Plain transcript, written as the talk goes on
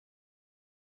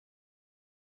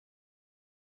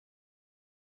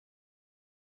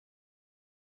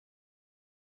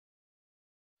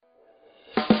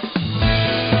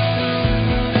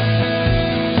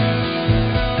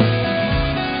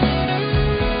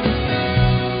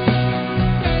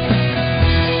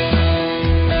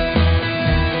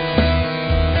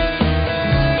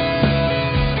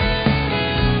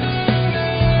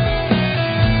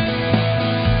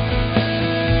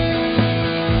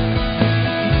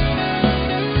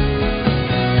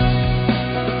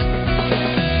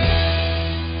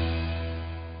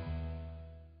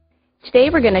Today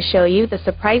we're going to show you the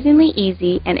surprisingly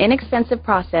easy and inexpensive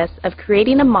process of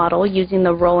creating a model using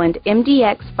the Roland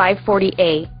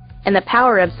MDX540A and the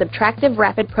power of subtractive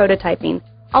rapid prototyping,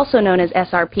 also known as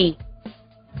SRP.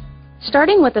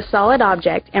 Starting with a solid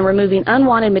object and removing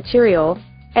unwanted material,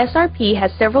 SRP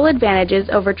has several advantages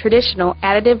over traditional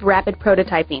additive rapid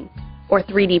prototyping, or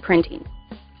 3D printing.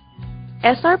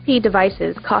 SRP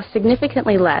devices cost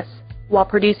significantly less, while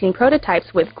producing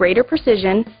prototypes with greater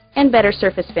precision and better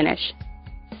surface finish.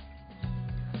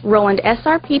 Roland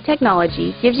SRP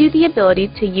technology gives you the ability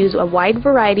to use a wide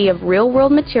variety of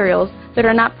real-world materials that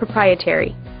are not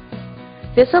proprietary.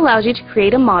 This allows you to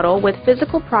create a model with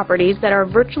physical properties that are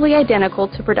virtually identical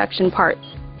to production parts.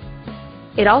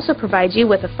 It also provides you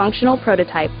with a functional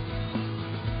prototype.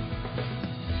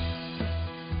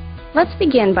 Let's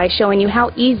begin by showing you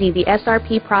how easy the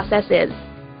SRP process is.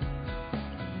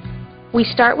 We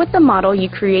start with the model you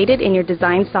created in your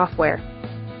design software.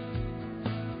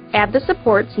 Add the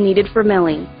supports needed for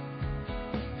milling.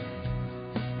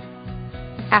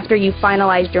 After you've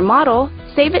finalized your model,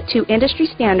 save it to industry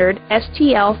standard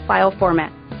STL file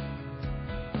format.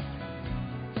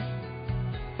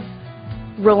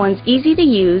 Roland's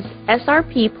easy-to-use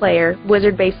SRP Player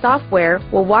wizard-based software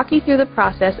will walk you through the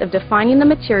process of defining the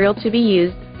material to be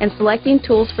used and selecting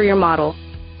tools for your model.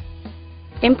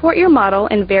 Import your model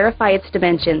and verify its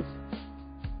dimensions.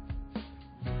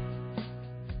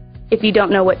 If you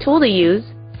don't know what tool to use,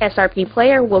 SRP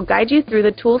Player will guide you through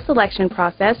the tool selection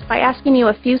process by asking you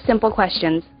a few simple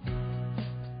questions.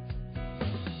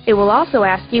 It will also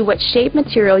ask you what shape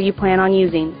material you plan on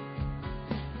using.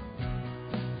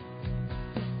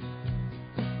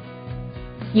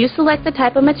 You select the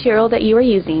type of material that you are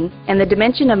using and the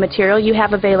dimension of material you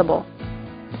have available.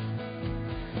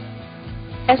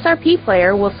 SRP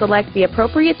Player will select the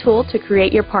appropriate tool to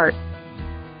create your part.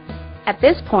 At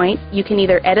this point, you can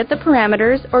either edit the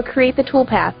parameters or create the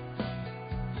toolpath.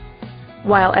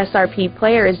 While SRP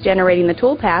Player is generating the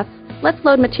toolpaths, let's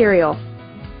load material.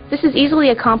 This is easily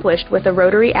accomplished with a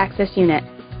rotary access unit.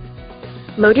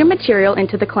 Load your material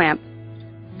into the clamp.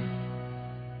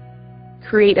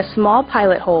 Create a small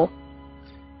pilot hole.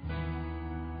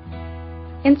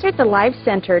 Insert the live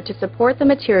center to support the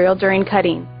material during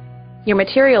cutting. Your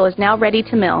material is now ready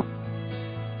to mill.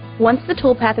 Once the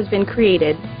toolpath has been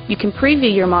created, you can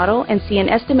preview your model and see an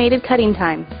estimated cutting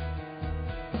time.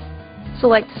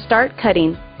 Select Start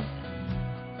Cutting.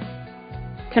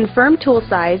 Confirm tool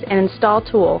size and install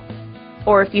tool.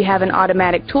 Or if you have an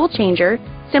automatic tool changer,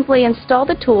 simply install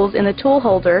the tools in the tool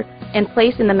holder and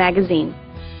place in the magazine.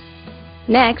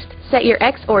 Next, set your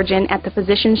X origin at the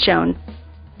position shown.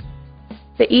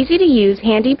 The easy-to-use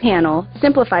handy panel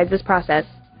simplifies this process.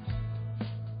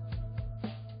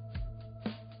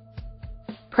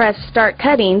 Press Start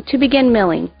Cutting to begin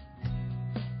milling.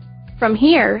 From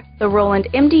here, the Roland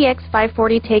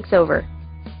MDX540 takes over.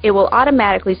 It will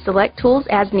automatically select tools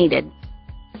as needed.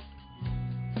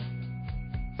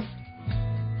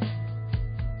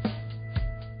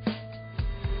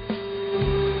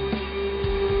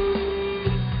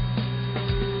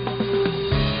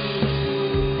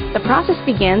 The process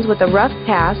begins with a rough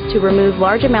pass to remove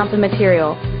large amounts of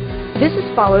material. This is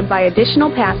followed by additional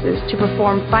passes to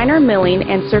perform finer milling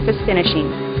and surface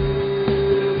finishing.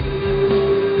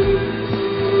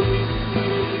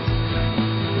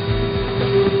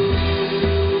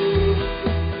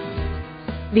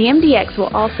 The MDX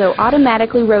will also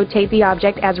automatically rotate the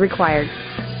object as required.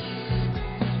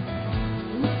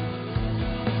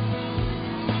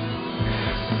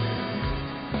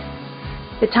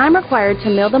 The time required to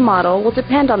mill the model will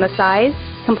depend on the size,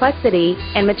 complexity,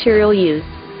 and material used.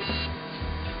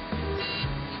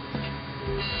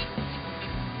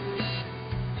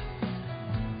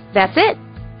 That's it!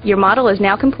 Your model is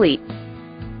now complete.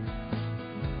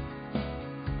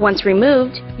 Once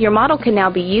removed, your model can now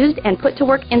be used and put to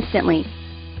work instantly.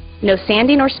 No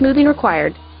sanding or smoothing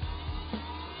required.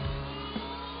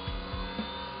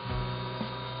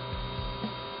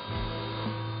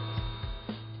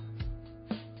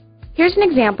 Here's an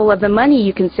example of the money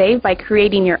you can save by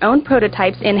creating your own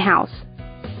prototypes in-house.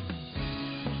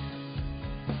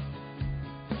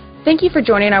 Thank you for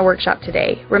joining our workshop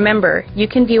today. Remember, you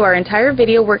can view our entire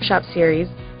video workshop series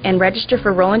and register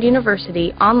for Roland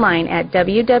University online at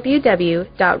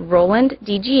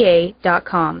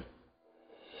www.rolanddga.com.